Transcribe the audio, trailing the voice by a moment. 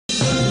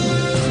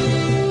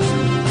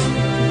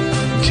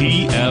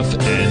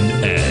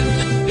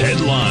TFNN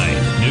Headline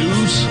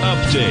News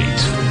Update.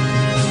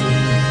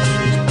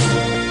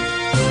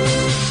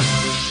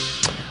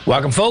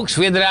 Welcome, folks.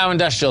 We had the Dow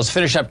Industrials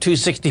finish up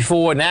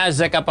 264,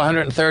 Nasdaq up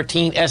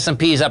 113,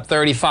 S&P's up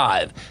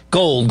 35.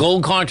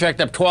 Gold contract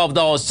up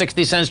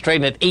 $12.60,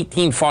 trading at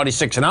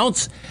 $18.46 an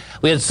ounce.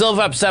 We had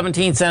silver up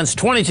 17 cents,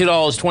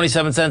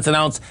 $22.27 an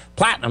ounce.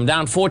 Platinum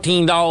down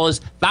 $14,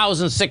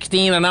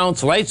 $1,016 an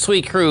ounce. Light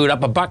sweet crude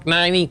up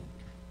 $1.90,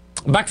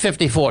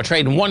 $1.54,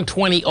 trading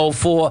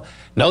 120.04.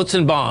 Notes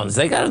and bonds.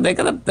 They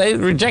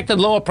rejected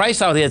lower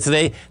price out here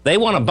today. They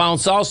want to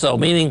bounce also,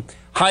 meaning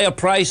higher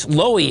price,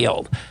 low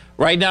yield.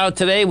 Right now,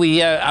 today,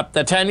 we up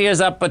the 10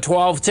 years up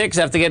 12 ticks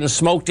after getting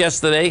smoked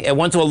yesterday. It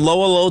went to a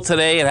lower low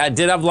today. It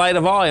did have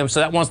lighter volume, so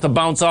that wants to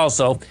bounce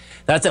also.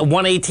 That's at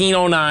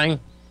 118.09.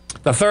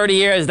 The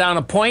 30-year is down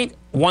a point,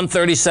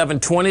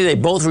 137.20. They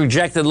both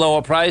rejected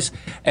lower price,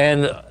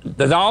 and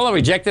the dollar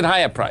rejected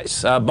higher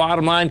price.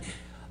 Bottom line,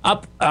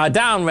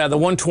 down rather,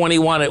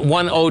 121 at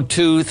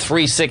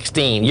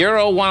 102.316.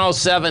 Euro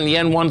 107,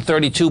 yen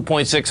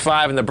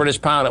 132.65, and the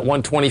British pound at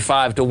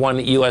 125 to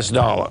 1 U.S.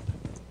 dollar.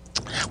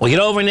 We get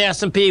over in the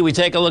S&P, we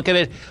take a look at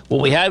it.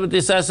 What we had with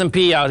this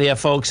S&P out here,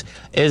 folks,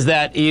 is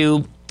that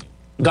you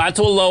got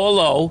to a lower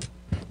low,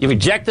 you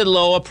rejected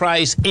lower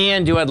price,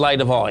 and you had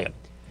lighter volume.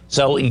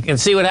 So you can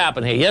see what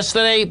happened here.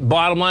 Yesterday,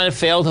 bottom line, it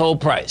failed whole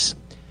price.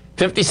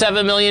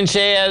 57 million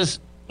shares,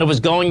 it was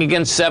going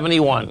against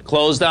 71,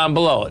 closed down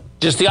below it.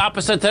 Just the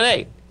opposite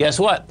today. Guess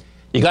what?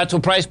 You got to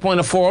a price point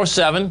of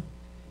 407.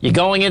 You're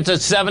going into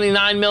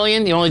 79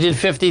 million, you only did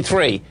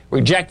 53.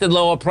 Rejected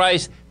lower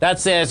price,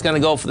 that's there. It's going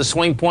to go for the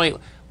swing point,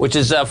 which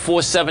is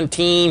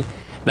 417.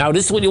 Now,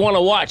 this is what you want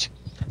to watch.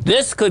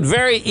 This could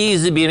very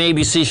easily be an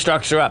ABC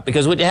structure up,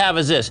 because what you have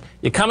is this.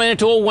 You're coming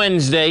into a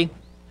Wednesday.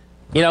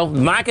 You know,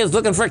 the market is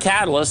looking for a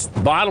catalyst.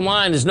 Bottom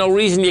line, there's no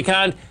reason you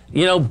can't,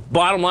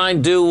 bottom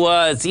line,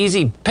 it's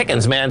easy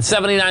pickings, man.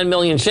 79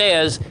 million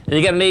shares, and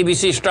you got an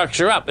ABC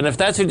structure up. And if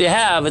that's what you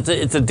have,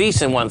 it's a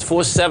decent one. It's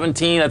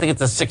 417. I think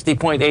it's a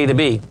 60.8 to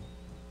B.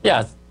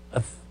 Yeah.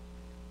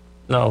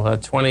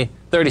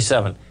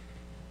 37.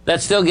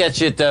 That still gets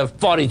you to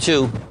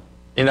 42.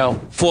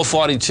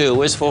 442.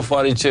 Where's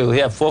 442?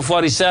 Yeah,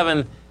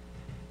 447.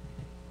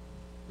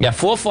 Yeah,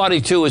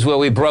 442 is where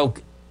we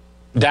broke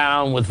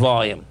down with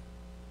volume.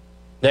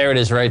 There it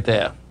is right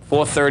there.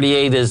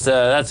 438 is,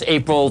 that's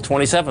April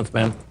 27th,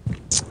 man.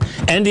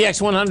 NDX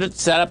 100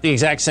 set up the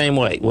exact same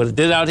way. What it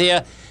did out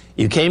here,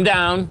 you came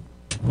down,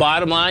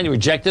 bottom line, you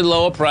rejected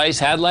lower price,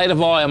 had lighter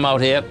volume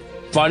out here,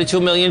 42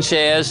 million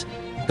shares,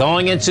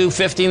 going into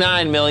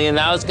 59 million.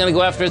 Now it's going to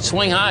go after its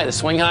swing high. The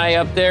swing high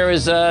up there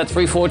is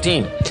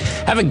 314.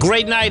 Have a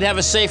great night. Have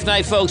a safe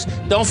night, folks.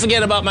 Don't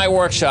forget about my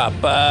workshop.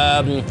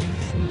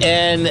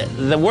 And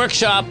the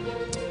workshop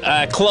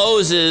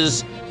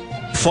closes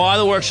for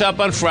the workshop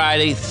on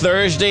Friday,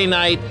 Thursday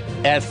night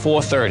at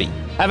 4:30.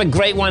 Have a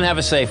great one. Have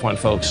a safe one,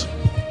 folks.